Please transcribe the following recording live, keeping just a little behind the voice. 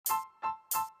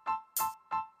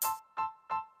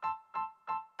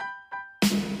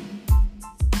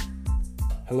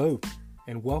Hello,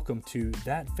 and welcome to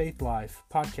That Faith Life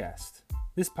podcast.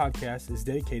 This podcast is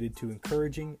dedicated to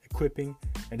encouraging, equipping,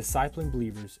 and discipling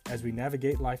believers as we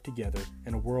navigate life together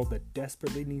in a world that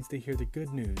desperately needs to hear the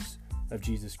good news of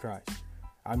Jesus Christ.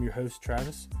 I'm your host,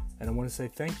 Travis, and I want to say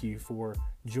thank you for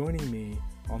joining me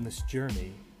on this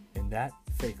journey in That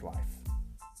Faith Life.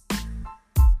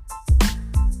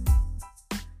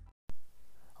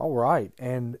 All right,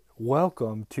 and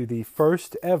welcome to the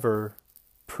first ever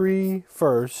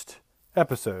pre-first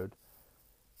episode.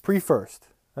 Pre-first.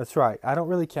 That's right. I don't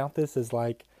really count this as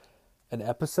like an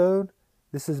episode.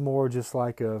 This is more just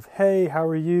like of, hey, how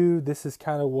are you? This is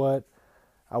kind of what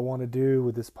I want to do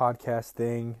with this podcast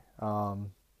thing. A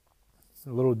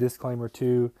little disclaimer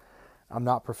too. I'm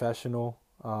not professional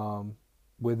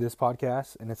with this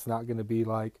podcast, and it's not going to be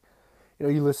like,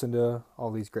 you listen to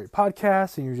all these great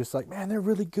podcasts and you're just like, man, they're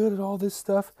really good at all this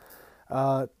stuff.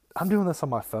 I'm doing this on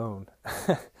my phone.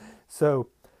 So,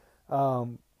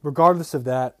 regardless of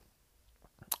that,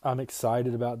 I'm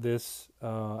excited about this.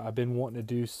 I've been wanting to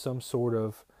do some sort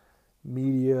of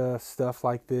media stuff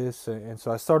like this. And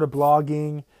so I started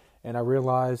blogging, and I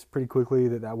realized pretty quickly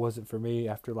that wasn't for me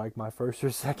after like my first or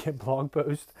second blog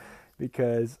post,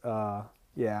 because,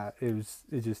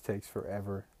 it just takes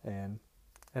forever. And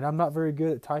I'm not very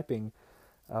good at typing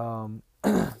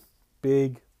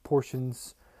big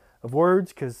portions of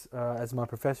words because, as my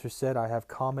professor said, I have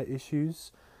comma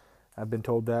issues. I've been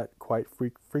told that quite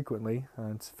frequently.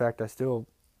 In fact, I still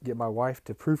get my wife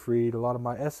to proofread a lot of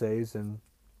my essays, and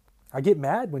I get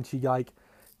mad when she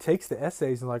takes the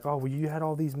essays and oh, well, you had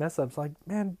all these mess ups. Like,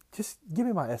 man, just give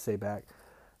me my essay back,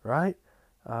 right?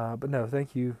 But no,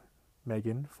 thank you,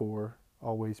 Megan, for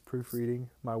always proofreading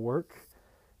my work,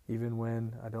 even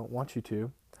when I don't want you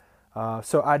to.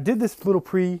 So I did this little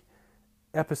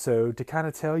pre-episode to kind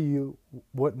of tell you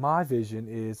what my vision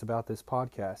is about this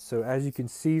podcast. So as you can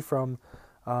see from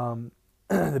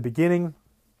the beginning,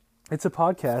 it's a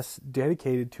podcast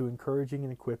dedicated to encouraging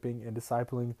and equipping and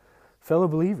discipling fellow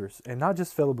believers. And not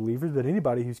just fellow believers, but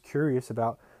anybody who's curious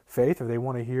about faith, or they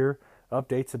want to hear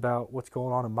updates about what's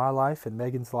going on in my life and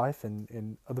Megan's life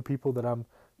and other people that I'm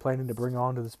planning to bring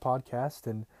on to this podcast.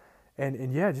 And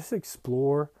just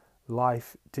explore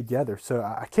life together. So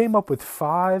I came up with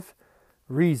 5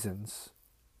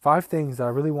 things that I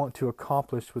really want to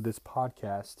accomplish with this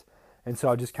podcast. And so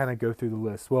I'll just kind of go through the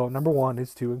list. Well, number 1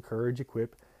 is to encourage,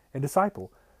 equip, and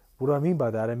disciple. What do I mean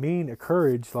by that? I mean,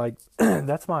 encourage,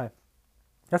 that's my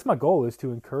goal, is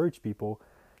to encourage people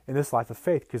in this life of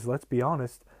faith. Because let's be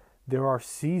honest, there are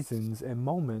seasons and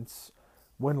moments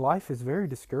when life is very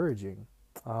discouraging.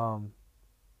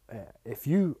 If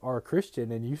you are a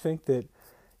Christian and you think that,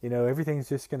 everything's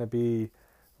just going to be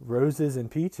roses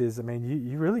and peaches, I mean,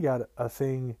 you really got a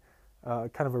thing,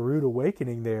 kind of a rude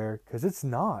awakening there, because it's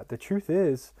not. The truth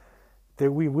is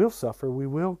that we will suffer. We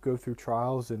will go through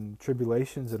trials and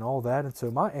tribulations and all that. And so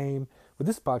my aim with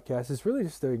this podcast is really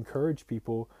just to encourage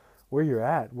people where you're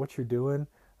at, what you're doing.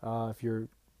 If you're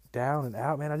down and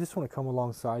out, man, I just want to come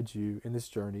alongside you in this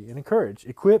journey and encourage,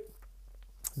 equip.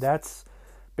 That's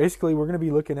basically, we're going to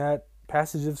be looking at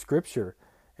passages of Scripture,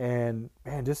 and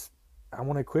man, I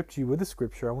want to equip you with the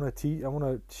Scripture. I want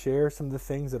to share some of the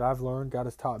things that I've learned, God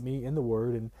has taught me in the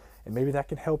Word, and maybe that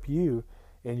can help you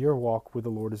in your walk with the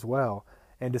Lord as well.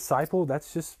 And disciple,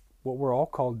 that's just what we're all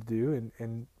called to do,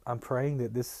 and I'm praying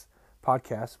that this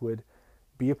podcast would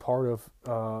be a part of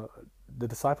the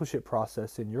discipleship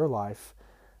process in your life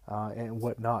and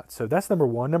whatnot. So that's number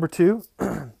 1. Number 2.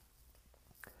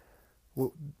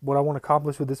 What I want to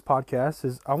accomplish with this podcast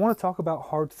is I want to talk about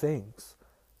hard things.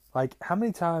 Like, how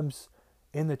many times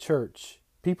in the church,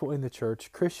 people in the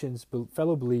church, Christians,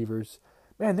 fellow believers,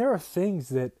 man, there are things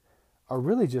that are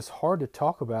really just hard to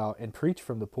talk about and preach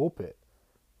from the pulpit.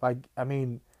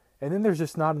 And then there's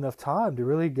just not enough time to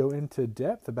really go into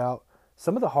depth about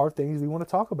some of the hard things we want to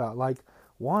talk about. Like,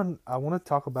 one, I want to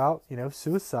talk about,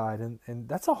 suicide, and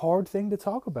that's a hard thing to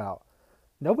talk about.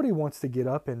 Nobody wants to get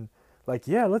up and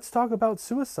let's talk about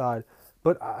suicide.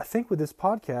 But I think with this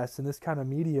podcast and this kind of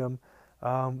medium,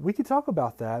 we could talk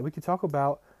about that. We could talk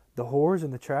about the horrors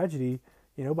and the tragedy,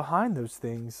 behind those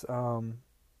things.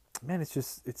 Man,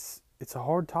 it's a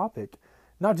hard topic.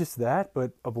 Not just that,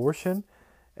 but abortion,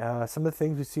 some of the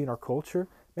things we see in our culture.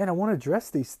 Man, I want to address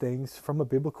these things from a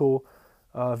biblical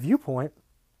viewpoint.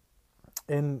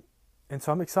 And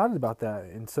so I'm excited about that.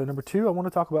 And so number 2, I want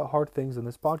to talk about hard things in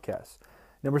this podcast.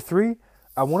 Number 3,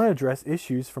 I want to address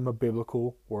issues from a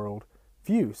biblical world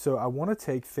view. So I want to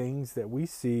take things that we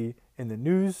see in the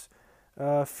news,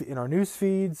 in our news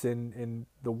feeds, and in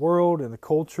the world and the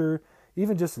culture,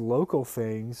 even just local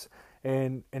things,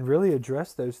 and really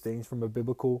address those things from a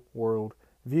biblical world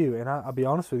view. And I'll be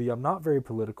honest with you, I'm not very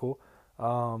political.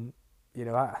 You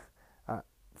know,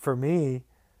 for me,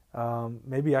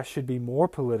 maybe I should be more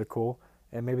political,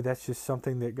 and maybe that's just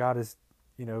something that God is,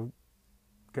 you know,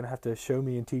 going to have to show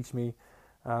me and teach me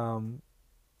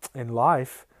in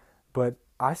life. But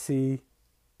I see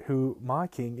who my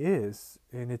king is,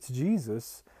 and it's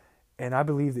Jesus, and I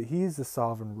believe that he is the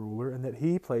sovereign ruler and that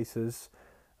he places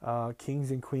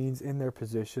kings and queens in their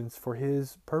positions for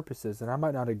his purposes. And I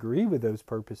might not agree with those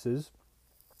purposes,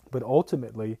 but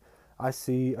ultimately I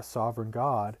see a sovereign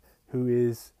God who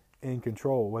is in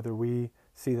control, whether we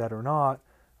see that or not,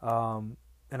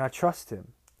 and I trust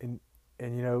him.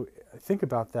 And you know, think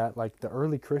about that, like the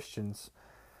early Christians.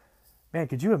 Man,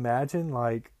 could you imagine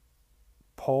like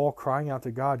Paul crying out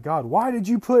to God, God, why did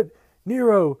you put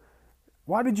Nero,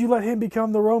 why did you let him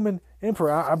become the Roman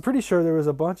emperor? I'm pretty sure there was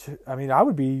a bunch, I mean, I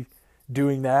would be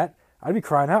doing that. I'd be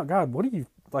crying out, God, what are you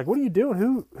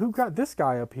doing? Who got this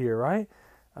guy up here, right?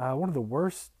 One of the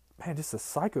worst, man, just a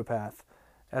psychopath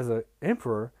as an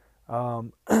emperor.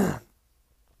 But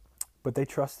they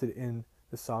trusted in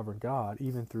the sovereign God,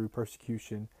 even through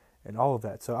persecution and all of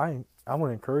that. So I want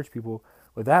to encourage people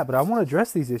with that, but I want to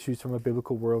address these issues from a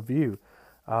biblical worldview.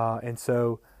 And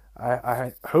so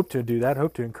I hope to do that,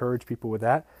 hope to encourage people with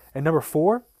that. And number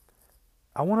 4,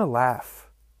 I want to laugh.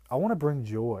 I want to bring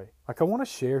joy. Like I want to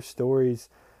share stories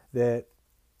that,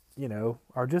 you know,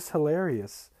 are just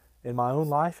hilarious in my own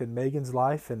life, in Megan's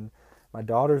life, and my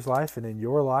daughter's life, and in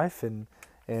your life, and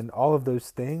all of those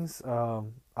things.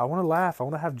 I want to laugh. I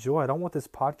want to have joy. I don't want this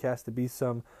podcast to be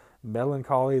some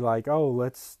melancholy, like, oh,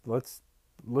 let's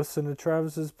listen to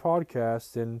Travis's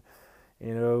podcast and,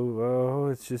 you know, oh,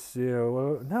 it's just, you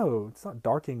know, no, it's not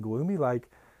dark and gloomy. Like,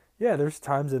 yeah, there's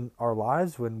times in our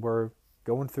lives when we're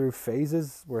going through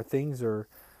phases where things are,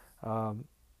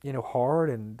 you know, hard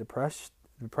and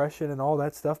depression and all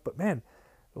that stuff. But man,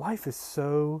 life is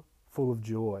so full of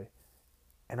joy.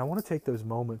 And I want to take those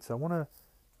moments. I want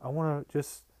to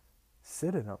just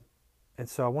sit in them. And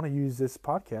so I want to use this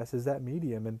podcast as that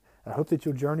medium. And I hope that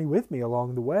you'll journey with me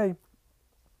along the way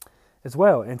as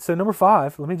well. And so number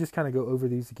 5, let me just kind of go over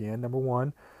these again. Number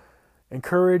 1,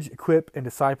 encourage, equip, and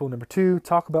disciple. Number 2,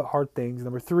 talk about hard things.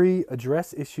 Number 3,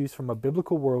 address issues from a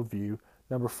biblical worldview.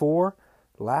 Number 4,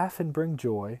 laugh and bring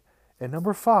joy. And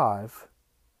number 5,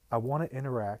 I want to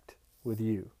interact with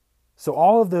you. So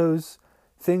all of those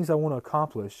things I want to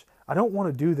accomplish, I don't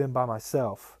want to do them by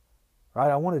myself,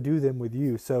 right? I want to do them with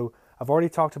you. So I've already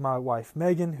talked to my wife,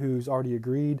 Megan, who's already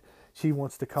agreed. She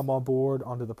wants to come on board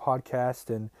onto the podcast,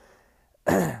 and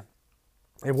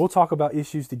we'll talk about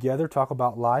issues together, talk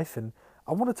about life, and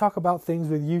I want to talk about things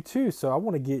with you too. So I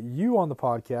want to get you on the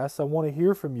podcast. I want to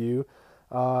hear from you.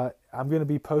 I'm going to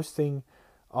be posting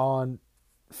on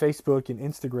Facebook and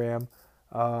Instagram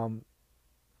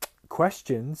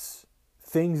questions,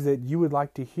 things that you would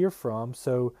like to hear from.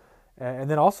 So,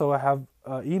 and then also I have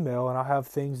email, and I have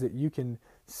things that you can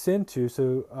send to,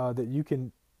 so that you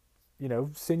can, you know,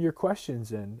 send your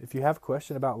questions in. If you have a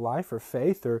question about life or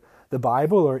faith or the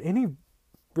Bible or any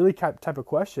really type of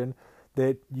question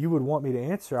that you would want me to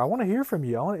answer, I want to hear from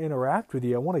you. I want to interact with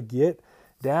you. I want to get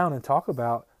down and talk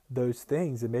about those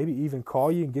things, and maybe even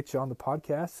call you and get you on the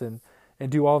podcast and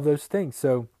do all of those things.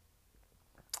 So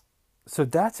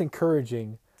that's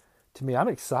encouraging to me. I'm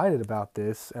excited about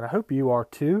this, and I hope you are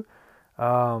too.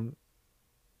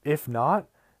 If not,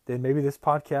 then maybe this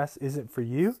podcast isn't for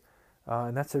you,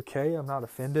 and that's okay. I'm not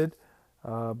offended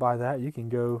by that. You can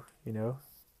go, you know,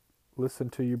 listen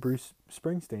to your Bruce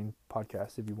Springsteen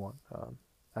podcast if you want.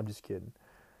 I'm just kidding.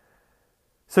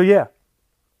 So yeah,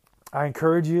 I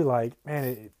encourage you, like,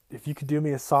 man, if you could do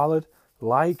me a solid,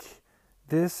 like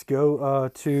this, go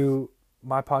to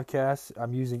my podcast.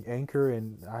 I'm using Anchor,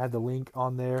 and I had the link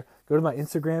on there. Go to my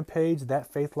Instagram page,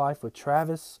 That Faith Life with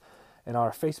Travis, and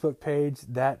our Facebook page,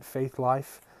 That Faith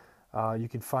Life. You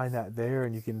can find that there,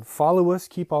 and you can follow us,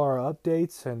 keep all our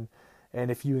updates, and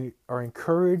if you are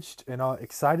encouraged and are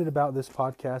excited about this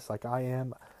podcast like I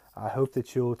am, I hope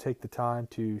that you'll take the time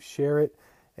to share it,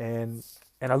 and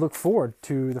I look forward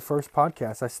to the first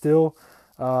podcast. I still,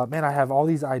 I have all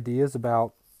these ideas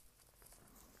about,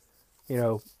 you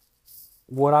know,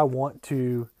 what I want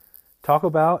to talk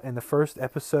about in the first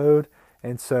episode,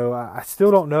 and so I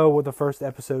still don't know what the first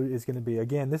episode is going to be.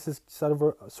 Again, this is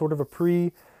sort of a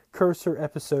precursor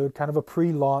episode, kind of a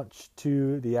pre-launch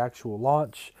to the actual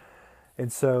launch.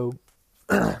 And so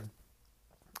I'm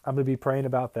going to be praying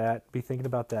about that, be thinking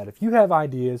about that. If you have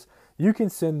ideas, you can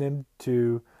send them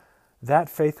to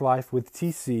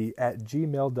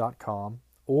thatfaithlifewithtc@gmail.com,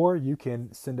 or you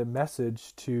can send a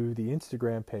message to the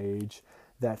Instagram page,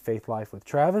 That Faith Life with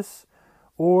Travis,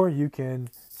 or you can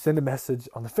send a message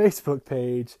on the Facebook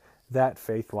page, That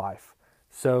Faith Life.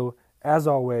 So, as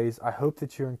always, I hope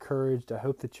that you're encouraged. I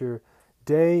hope that your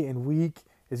day and week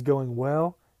is going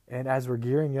well. And as we're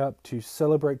gearing up to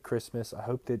celebrate Christmas, I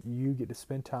hope that you get to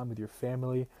spend time with your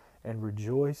family and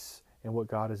rejoice in what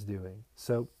God is doing.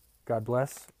 So, God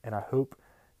bless, and I hope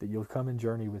that you'll come and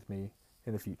journey with me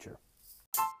in the future.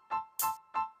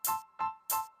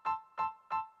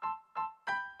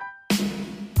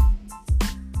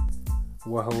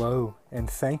 Well, hello, and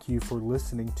thank you for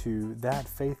listening to That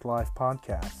Faith Life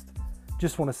podcast.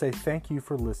 Just want to say thank you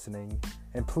for listening,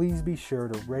 and please be sure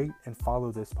to rate and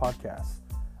follow this podcast.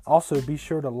 Also, be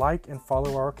sure to like and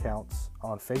follow our accounts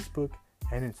on Facebook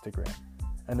and Instagram.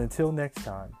 And until next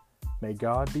time, may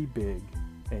God be big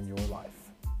in your life.